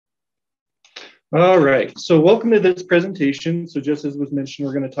All right, so welcome to this presentation. So just as was mentioned,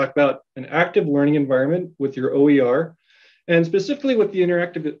 we're going to talk about an active learning environment with your OER. And specifically with the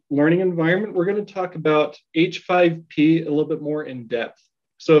interactive learning environment, we're going to talk about H5P a little bit more in depth.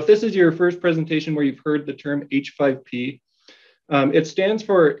 So if this is your first presentation where you've heard the term H5P, it stands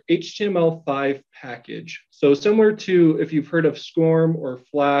for HTML5 package. So similar to if you've heard of SCORM or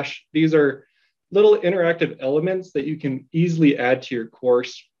Flash, these are little interactive elements that you can easily add to your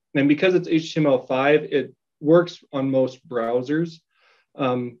course. And because it's HTML5, it works on most browsers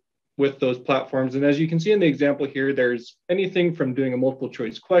with those platforms. And as you can see in the example here, there's anything from doing a multiple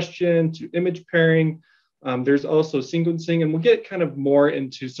choice question to image pairing. There's also sequencing, and we'll get kind of more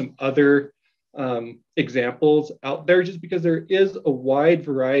into some other examples out there just because there is a wide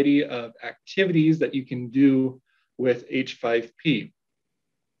variety of activities that you can do with H5P.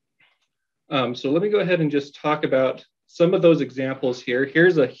 So let me go ahead and just talk about some of those examples here.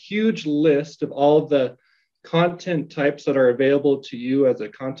 Here's a huge list of all the content types that are available to you as a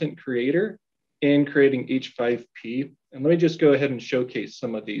content creator in creating H5P. And let me just go ahead and showcase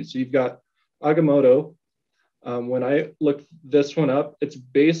some of these. So you've got Agamotto. When I look this one up, it's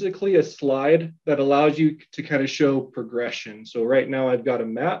basically a slide that allows you to kind of show progression. So right now I've got a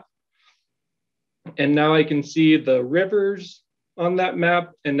map, and now I can see the rivers on that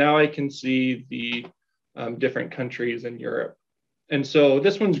map, and now I can see the different countries in Europe. And so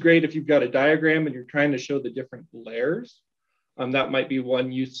this one's great if you've got a diagram and you're trying to show the different layers. That might be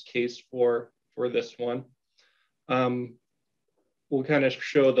one use case for this one. We'll kind of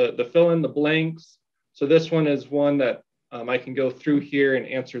show the fill in the blanks. So this one is one that I can go through here and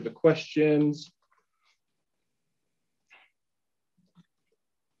answer the questions.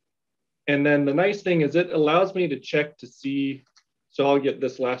 And then the nice thing is it allows me to check to see, so I'll get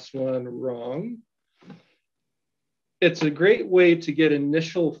this last one wrong. It's a great way to get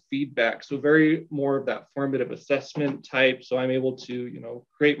initial feedback. So very more of that formative assessment type. So I'm able to,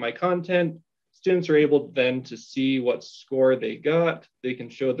 create my content. Students are able then to see what score they got. They can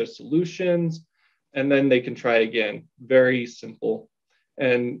show their solutions, and then they can try again. Very simple.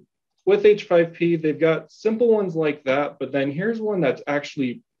 And with H5P, they've got simple ones like that, but then here's one that's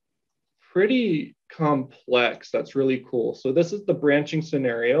actually pretty complex. That's really cool. So this is the branching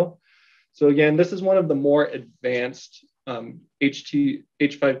scenario. So again, this is one of the more advanced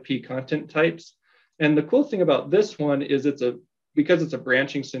H5P content types. And the cool thing about this one is because it's a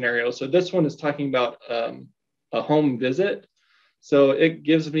branching scenario. So this one is talking about a home visit. So it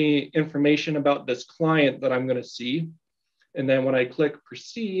gives me information about this client that I'm going to see. And then when I click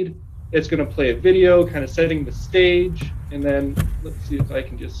proceed, it's going to play a video kind of setting the stage. And then let's see if I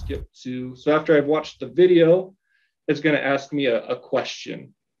can just skip to, so after I've watched the video, it's going to ask me a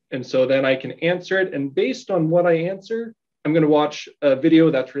question. And so then I can answer it. And based on what I answer, I'm going to watch a video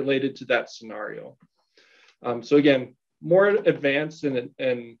that's related to that scenario. So again, more advanced,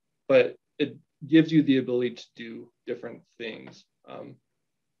 but it gives you the ability to do different things.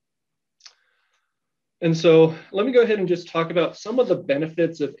 And so let me go ahead and just talk about some of the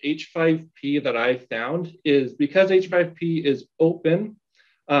benefits of H5P that I found is because H5P is open,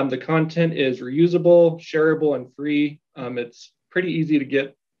 the content is reusable, shareable, and free. It's pretty easy to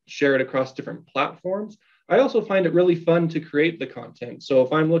get shared across different platforms. I also find it really fun to create the content. So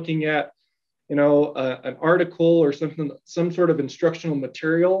if I'm looking at, an article or some sort of instructional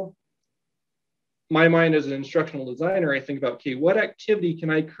material, my mind as an instructional designer, I think about, okay, what activity can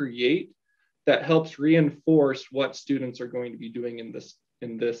I create that helps reinforce what students are going to be doing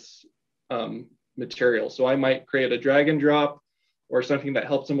in this material? So I might create a drag and drop or something that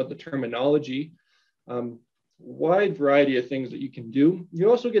helps them with the terminology. Wide variety of things that you can do.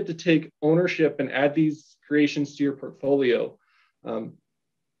 You also get to take ownership and add these creations to your portfolio.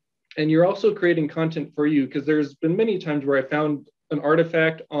 And you're also creating content for you, because there's been many times where I found an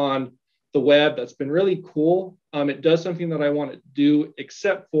artifact on the web that's been really cool. It does something that I want to do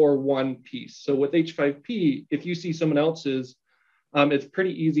except for one piece. So with H5P, if you see someone else's, it's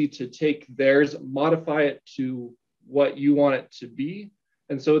pretty easy to take theirs, modify it to what you want it to be.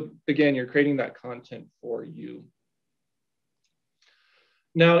 And so again, you're creating that content for you.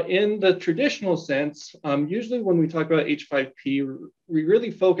 Now, in the traditional sense, usually when we talk about H5P, we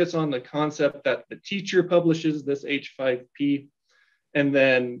really focus on the concept that the teacher publishes this H5P, and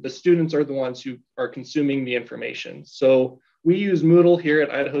then the students are the ones who are consuming the information. So we use Moodle here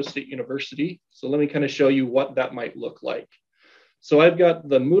at Idaho State University. So let me kind of show you what that might look like. So I've got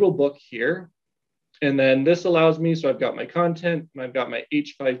the Moodle book here. And then this allows me, so I've got my content and I've got my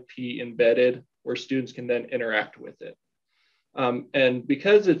H5P embedded where students can then interact with it. And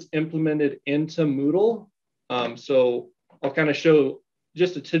because it's implemented into Moodle, so I'll kind of show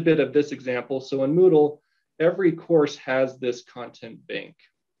just a tidbit of this example. So in Moodle, every course has this content bank.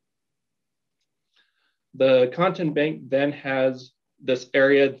 The content bank then has this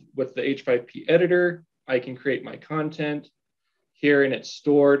area with the H5P editor. I can create my content here, and it's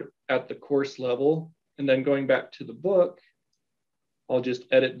stored at the course level. And then going back to the book, I'll just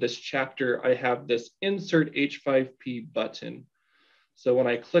edit this chapter. I have this insert H5P button. So when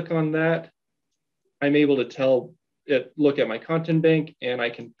I click on that, I'm able to tell it, look at my content bank, and I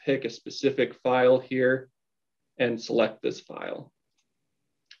can pick a specific file here and select this file.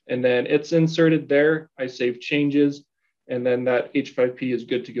 And then it's inserted there. I save changes, and then that H5P is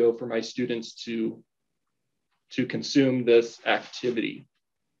good to go for my students to consume this activity.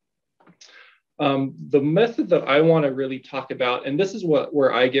 The method that I want to really talk about, and this is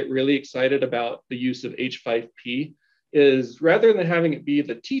where I get really excited about the use of H5P, is rather than having it be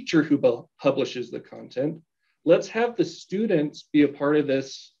the teacher who publishes the content, let's have the students be a part of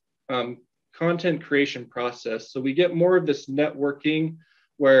this content creation process. So we get more of this networking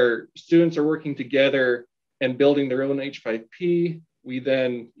where students are working together and building their own H5P. We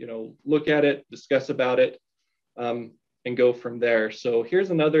then, look at it, discuss about it, and go from there. So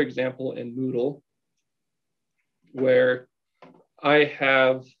here's another example in Moodle where I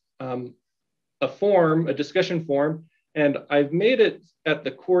have a discussion form, and I've made it at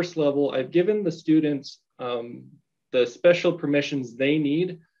the course level. I've given the students the special permissions they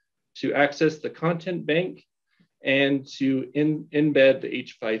need to access the content bank and to embed the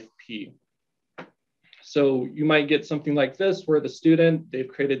H5P. So you might get something like this where the student, they've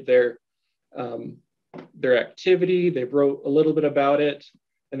created their activity, they've wrote a little bit about it,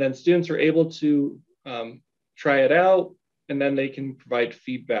 and then students are able to try it out, and then they can provide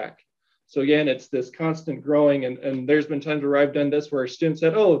feedback. So again, it's this constant growing, and there's been times where I've done this where students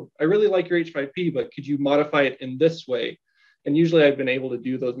said, oh, I really like your H5P, but could you modify it in this way? And usually I've been able to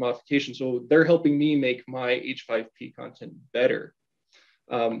do those modifications. So they're helping me make my H5P content better.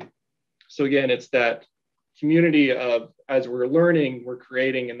 So again, it's that community of, as we're learning, we're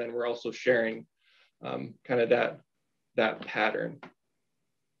creating, and then we're also sharing kind of that pattern.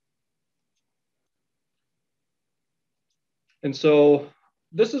 And so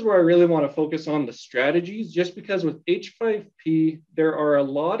this is where I really want to focus on the strategies, just because with H5P, there are a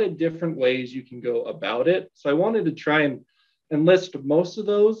lot of different ways you can go about it. So I wanted to try and list most of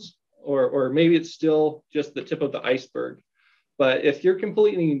those, or maybe it's still just the tip of the iceberg. But if you're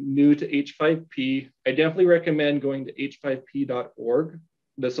completely new to H5P, I definitely recommend going to h5p.org.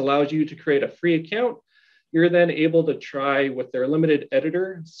 This allows you to create a free account. You're then able to try with their limited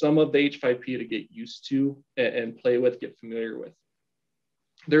editor some of the H5P to get used to and play with, get familiar with.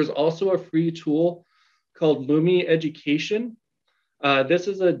 There's also a free tool called Lumi Education. This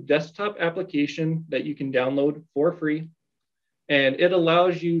is a desktop application that you can download for free, and it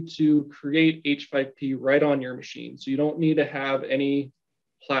allows you to create H5P right on your machine. So you don't need to have any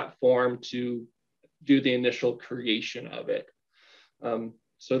platform to do the initial creation of it.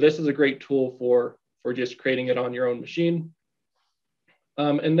 So this is a great tool for just creating it on your own machine.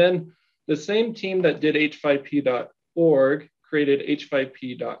 And then the same team that did h5p.org created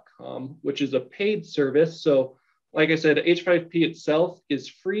h5p.com, which is a paid service. So like I said, H5P itself is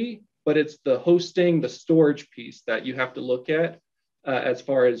free, but it's the hosting, the storage piece that you have to look at as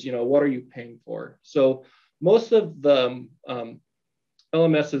far as, what are you paying for? So most of the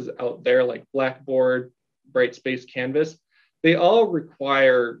LMSs out there, like Blackboard, Brightspace, Canvas, they all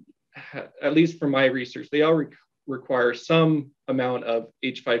require, at least from my research, they all require some amount of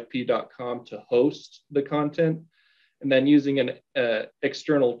h5p.com to host the content. And then using an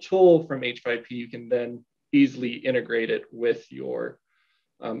external tool from H5P, you can then easily integrate it with your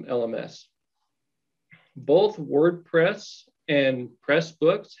LMS. Both WordPress and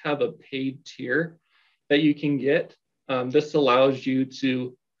Pressbooks have a paid tier that you can get. This allows you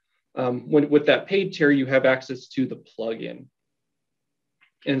to, with that paid tier, you have access to the plugin.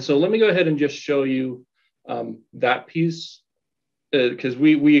 And so let me go ahead and just show you that piece, because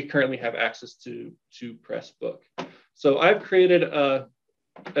we currently have access to Pressbook. So I've created,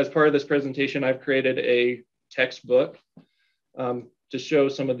 as part of this presentation, I've created a textbook to show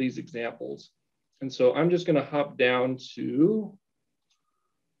some of these examples. And so I'm just going to hop down to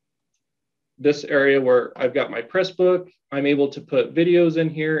this area where I've got my Pressbook. I'm able to put videos in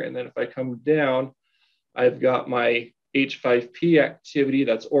here. And then if I come down, I've got my H5P activity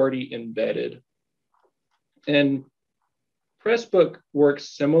that's already embedded. And Pressbook works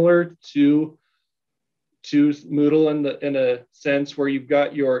similar to Moodle in a sense where you've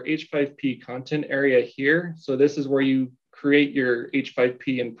got your H5P content area here. So this is where you create your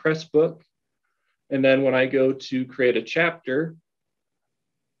H5P in Pressbook. And then when I go to create a chapter,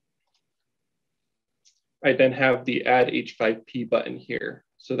 I then have the add H5P button here.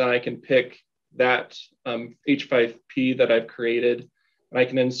 So then I can pick that H5P that I've created, and I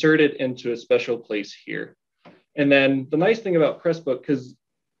can insert it into a special place here. And then the nice thing about Pressbook, because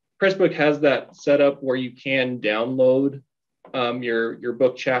Pressbook has that setup where you can download your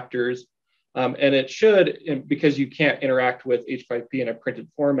book chapters, and it should, because you can't interact with H5P in a printed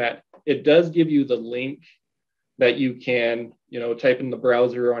format, it does give you the link that you can, type in the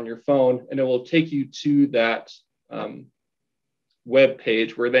browser on your phone, and it will take you to that web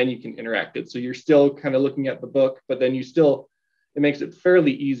page where then you can interact it. So you're still kind of looking at the book, but then it makes it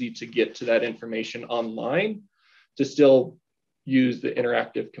fairly easy to get to that information online to still use the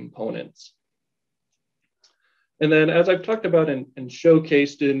interactive components. And then, as I've talked about and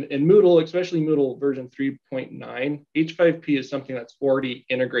showcased in Moodle, especially Moodle version 3.9, H5P is something that's already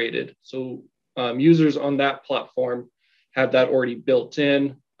integrated. So users on that platform have that already built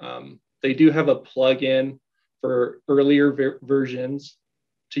in. They do have a plugin for earlier versions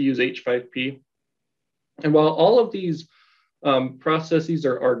to use H5P. And while all of these processes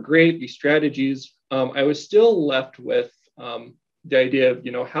are great, these strategies, I was still left with the idea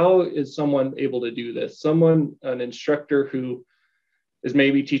of, how is someone able to do this? An instructor who is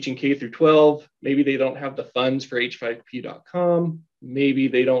maybe teaching K through 12, maybe they don't have the funds for h5p.com, maybe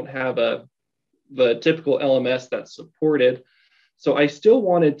they don't have the typical LMS that's supported. So I still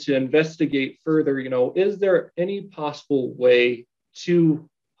wanted to investigate further, is there any possible way to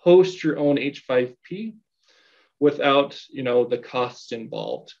host your own H5P without, the costs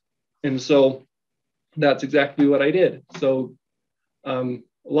involved? And so that's exactly what I did. So a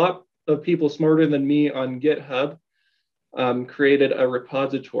lot of people smarter than me on GitHub created a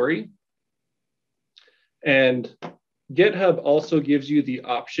repository. And GitHub also gives you the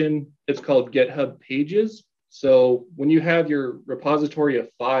option, it's called GitHub Pages. So when you have your repository of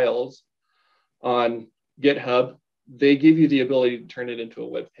files on GitHub, they give you the ability to turn it into a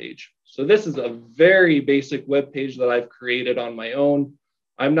web page. So this is a very basic web page that I've created on my own.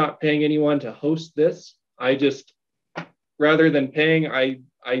 I'm not paying anyone to host this. Rather than paying, I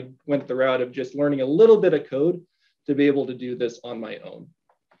went the route of just learning a little bit of code to be able to do this on my own.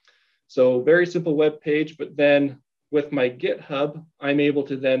 So very simple web page, but then with my GitHub, I'm able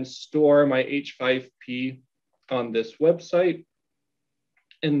to then store my H5P on this website.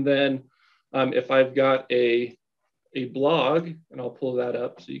 And then if I've got a blog, and I'll pull that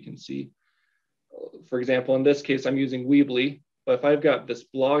up so you can see, for example, in this case, I'm using Weebly, but if I've got this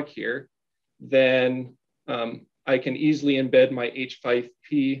blog here, then I can easily embed my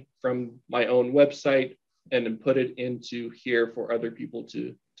H5P from my own website and then put it into here for other people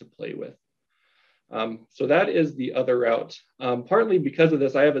to play with. So that is the other route. Partly because of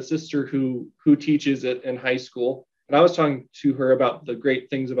this, I have a sister who teaches it in high school, and I was talking to her about the great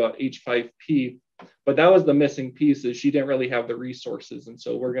things about H5P, but that was the missing piece, is she didn't really have the resources. And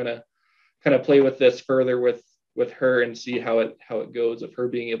so we're gonna kind of play with this further with her and see how it goes of her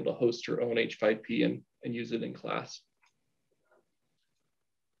being able to host her own H5P and use it in class.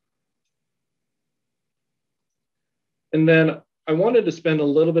 And then I wanted to spend a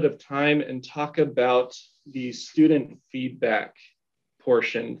little bit of time and talk about the student feedback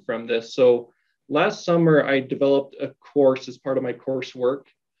portion from this. So last summer, I developed a course as part of my coursework.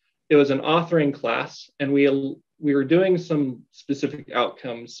 It was an authoring class, and we were doing some specific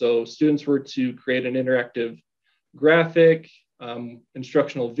outcomes. So students were to create an interactive graphic,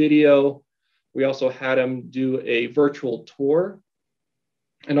 instructional video. We also had them do a virtual tour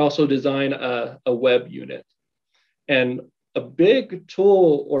and also design a web unit. And a big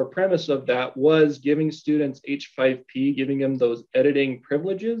tool or premise of that was giving students H5P, giving them those editing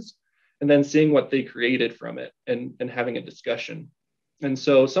privileges, and then seeing what they created from it and having a discussion. And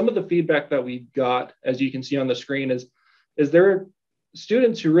so some of the feedback that we got, as you can see on the screen, is there are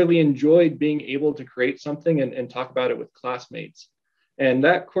students who really enjoyed being able to create something and talk about it with classmates. And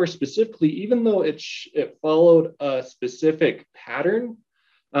that course specifically, even though it followed a specific pattern,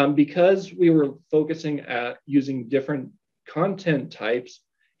 because we were focusing at using different content types,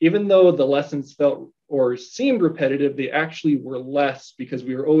 even though the lessons felt or seemed repetitive, they actually were less because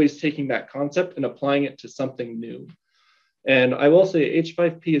we were always taking that concept and applying it to something new. And I will say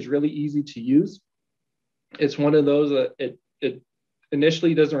H5P is really easy to use. It's one of those that it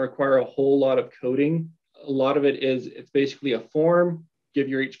initially doesn't require a whole lot of coding. A lot of it's basically a form, give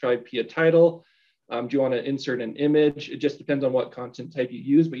your H5P a title. Do you want to insert an image? It just depends on what content type you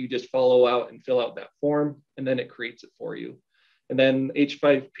use, but you just follow out and fill out that form, and then it creates it for you. And then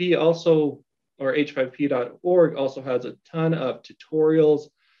H5P also, or h5p.org also has a ton of tutorials.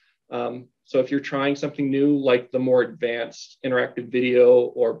 So if you're trying something new, like the more advanced interactive video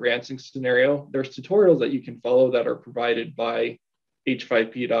or branching scenario, there's tutorials that you can follow that are provided by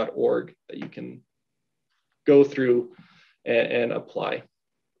h5p.org that you can go through and apply.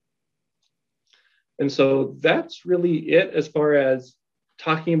 And so that's really it as far as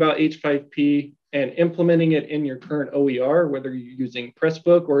talking about H5P and implementing it in your current OER, whether you're using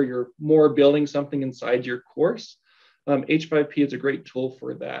Pressbook or you're more building something inside your course. H5P is a great tool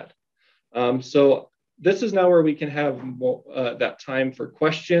for that. So this is now where we can have more, that time for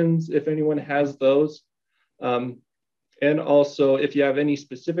questions if anyone has those. And also, if you have any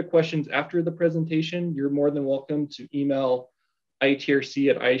specific questions after the presentation, you're more than welcome to email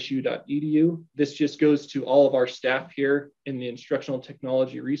itrc@isu.edu. This just goes to all of our staff here in the Instructional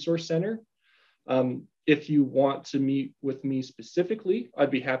Technology Resource Center. If you want to meet with me specifically,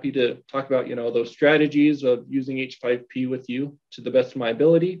 I'd be happy to talk about, those strategies of using H5P with you to the best of my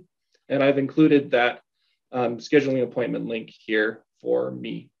ability. And I've included that scheduling appointment link here for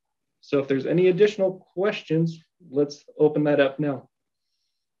me. So if there's any additional questions, let's open that up now.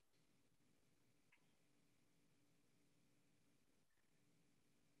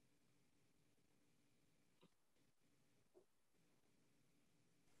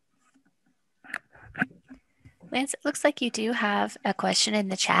 Lance, it looks like you do have a question in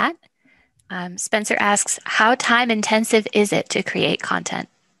the chat. Spencer asks, how time intensive is it to create content?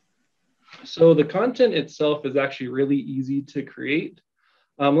 So the content itself is actually really easy to create.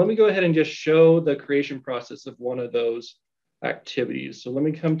 Let me go ahead and just show the creation process of one of those activities. So let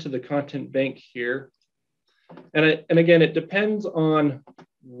me come to the content bank here. And again, it depends on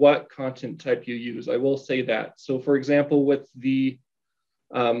what content type you use. I will say that. So for example, with the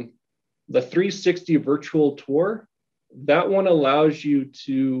 360 virtual tour, that one allows you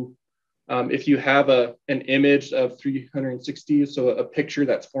to, if you have an image of 360, so a picture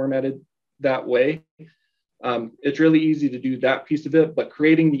that's formatted that way, it's really easy to do that piece of it, but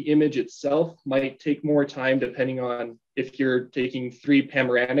creating the image itself might take more time depending on if you're taking 3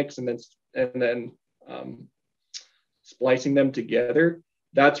 panoramics and then splicing them together.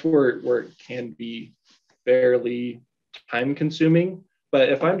 That's where it can be fairly time consuming. But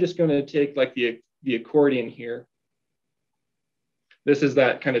if I'm just going to take like the accordion here, this is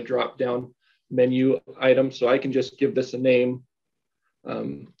that kind of drop down menu item. So I can just give this a name.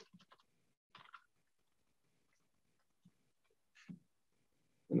 And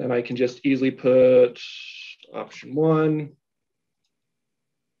then I can just easily put option 1,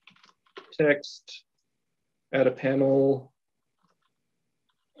 text, add a panel,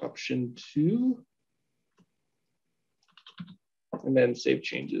 option 2, and then save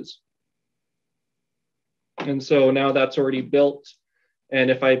changes. And so now that's already built. And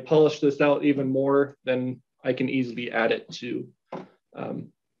if I polish this out even more, then I can easily add it to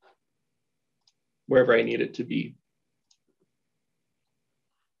wherever I need it to be.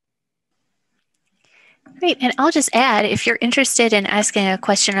 Great, and I'll just add, if you're interested in asking a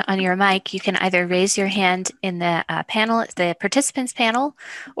question on your mic, you can either raise your hand in the panel, the participants panel,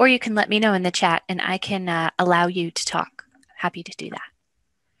 or you can let me know in the chat and I can allow you to talk. Happy to do that.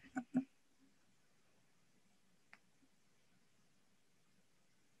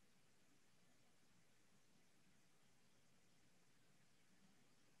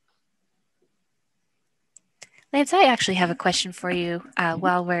 Lance, I actually have a question for you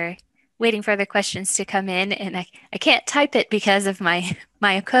while we're waiting for other questions to come in, and I can't type it because of my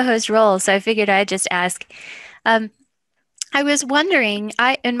co-host role, so I figured I'd just ask. I was wondering,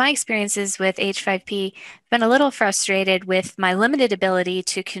 in my experiences with H5P, I've been a little frustrated with my limited ability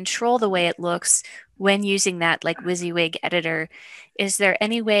to control the way it looks when using that like WYSIWYG editor. Is there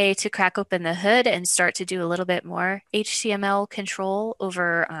any way to crack open the hood and start to do a little bit more HTML control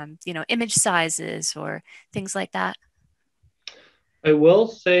over, image sizes or things like that? I will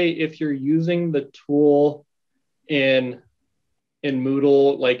say if you're using the tool in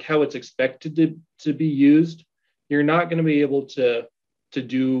Moodle, like how it's expected to be used, you're not going to be able to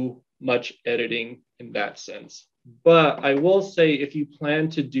do much editing in that sense. But I will say if you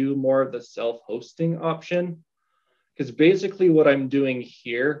plan to do more of the self-hosting option, because basically what I'm doing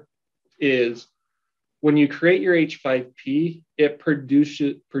here is when you create your H5P, it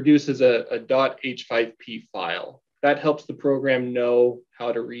produces a .h5p file. That helps the program know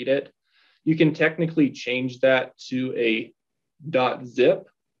how to read it. You can technically change that to a .zip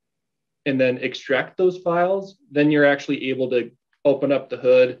and then extract those files. Then you're actually able to open up the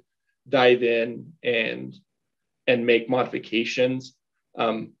hood, dive in, and make modifications.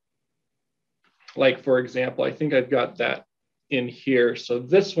 Like for example, I think I've got that in here. So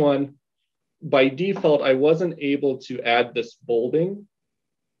this one, by default, I wasn't able to add this bolding.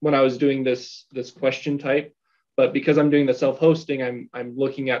 when I was doing this question type. But because I'm doing the self-hosting, I'm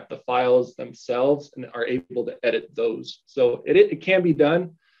looking at the files themselves and are able to edit those. So it can be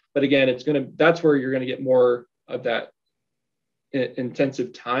done, but again, that's where you're gonna get more of that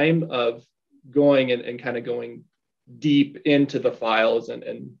intensive time of going and kind of going deep into the files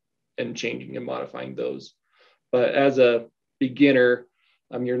and changing and modifying those. But as a beginner,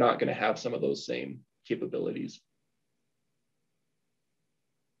 you're not going to have some of those same capabilities.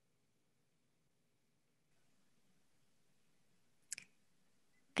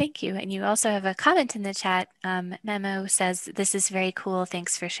 Thank you. And you also have a comment in the chat. Memo says, this is very cool.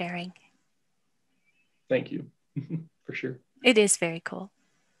 Thanks for sharing. Thank you, for sure. It is very cool.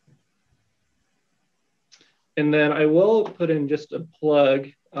 And then I will put in just a plug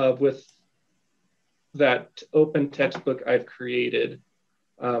with that open textbook I've created.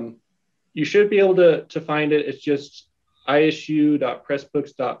 You should be able to find it. It's just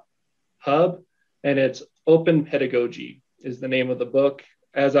isu.pressbooks.hub, and it's Open Pedagogy is the name of the book.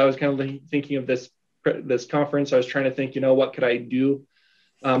 As I was kind of thinking of this conference, I was trying to think, what could I do?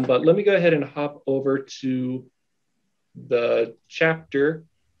 But let me go ahead and hop over to the chapter,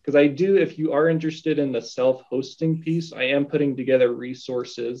 because if you are interested in the self-hosting piece, I am putting together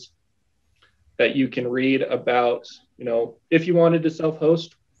resources that you can read about, if you wanted to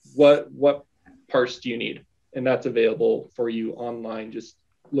self-host, what parts do you need? And that's available for you online, just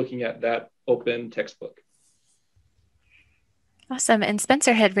looking at that open textbook. Awesome. And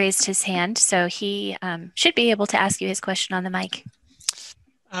Spencer had raised his hand, so he should be able to ask you his question on the mic.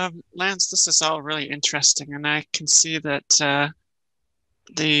 Lance, this is all really interesting, and I can see that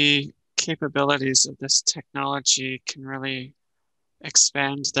the capabilities of this technology can really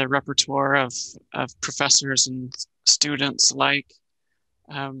expand the repertoire of professors and students alike.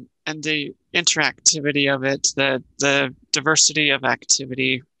 And the interactivity of it, the diversity of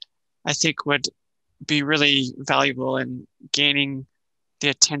activity, I think would be really valuable in gaining the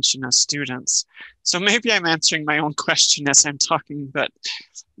attention of students. So maybe I'm answering my own question as I'm talking, but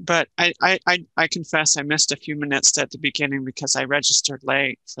I confess I missed a few minutes at the beginning because I registered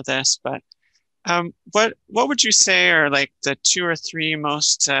late for this. But what would you say are like the 2 or 3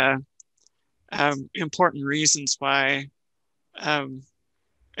 most important reasons why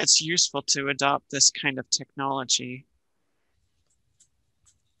it's useful to adopt this kind of technology?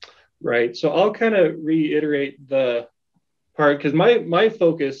 Right. So I'll kind of reiterate the part, because my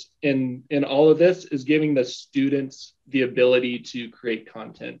focus in all of this is giving the students the ability to create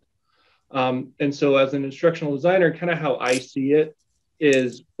content. And so as an instructional designer, kind of how I see it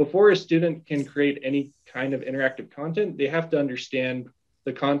is, before a student can create any kind of interactive content, they have to understand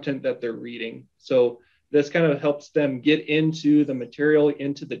the content that they're reading. So this kind of helps them get into the material,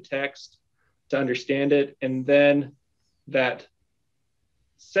 into the text, to understand it. And then that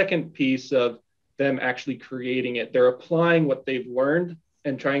second piece of them actually creating it, they're applying what they've learned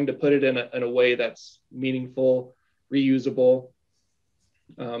and trying to put it in a way that's meaningful, reusable.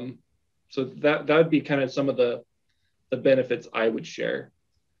 So that would be kind of some of the benefits I would share.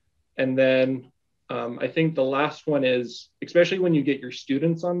 And then I think the last one is, especially when you get your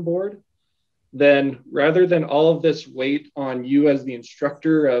students on board, then rather than all of this weight on you as the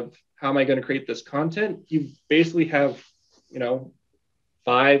instructor of how am I going to create this content, you basically have,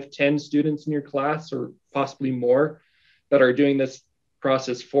 5, 10 students in your class, or possibly more, that are doing this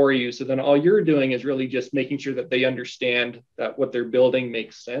process for you. So then all you're doing is really just making sure that they understand that what they're building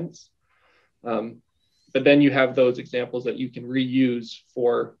makes sense. But then you have those examples that you can reuse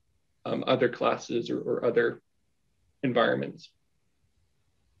for other classes or other environments.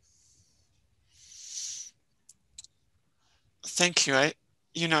 Thank you.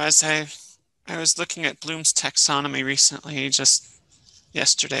 As I was looking at Bloom's taxonomy recently, just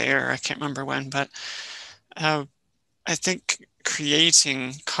yesterday, or I can't remember when, but I think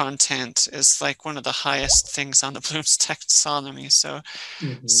creating content is like one of the highest things on the Bloom's taxonomy. So,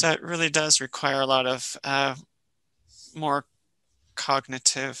 so it really does require a lot of more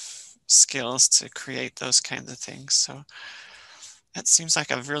cognitive skills to create those kinds of things. So that seems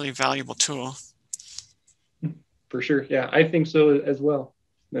like a really valuable tool. For sure. Yeah, I think so as well.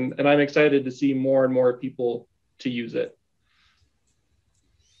 And I'm excited to see more and more people to use it.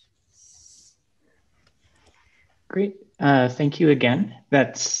 Great. Thank you again.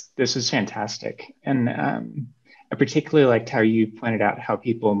 This was fantastic. And I particularly liked how you pointed out how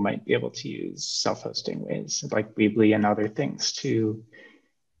people might be able to use self-hosting ways like Weebly and other things to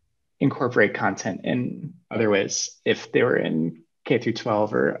incorporate content in other ways if they were in K through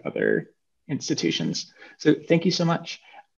 12 or other institutions. So thank you so much.